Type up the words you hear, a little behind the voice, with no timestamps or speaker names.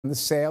The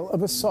sale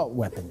of assault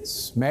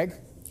weapons. Meg?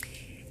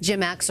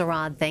 Jim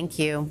Axelrod, thank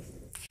you.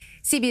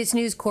 CBS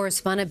News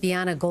correspondent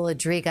Bianna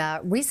Golodriga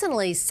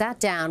recently sat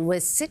down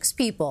with 6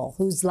 people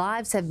whose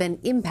lives have been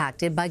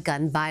impacted by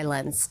gun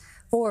violence.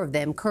 4 of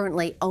them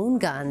currently own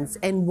guns,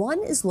 and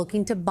 1 is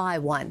looking to buy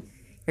one.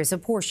 Here's a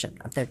portion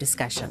of their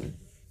discussion.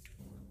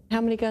 How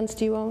many guns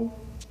do you own?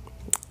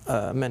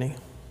 Many.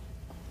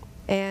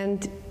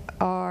 And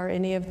are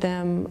any of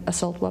them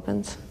assault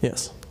weapons?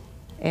 Yes.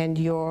 And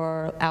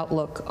your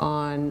outlook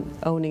on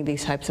owning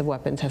these types of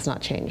weapons has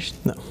not changed?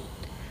 No.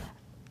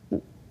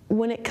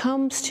 When it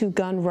comes to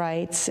gun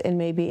rights and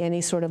maybe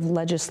any sort of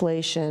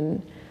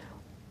legislation,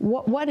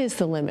 what is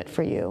the limit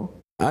for you?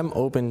 I'm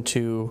open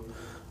to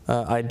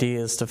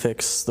ideas to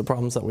fix the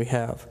problems that we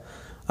have.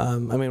 I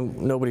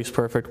mean, nobody's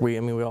perfect. We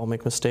all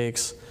make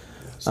mistakes.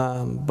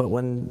 But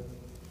when,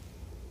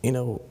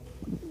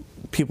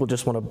 people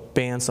just want to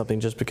ban something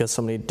just because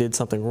somebody did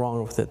something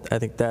wrong with it, I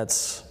think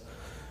that's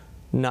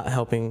not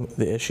helping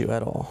the issue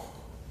at all.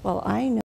 Well, I know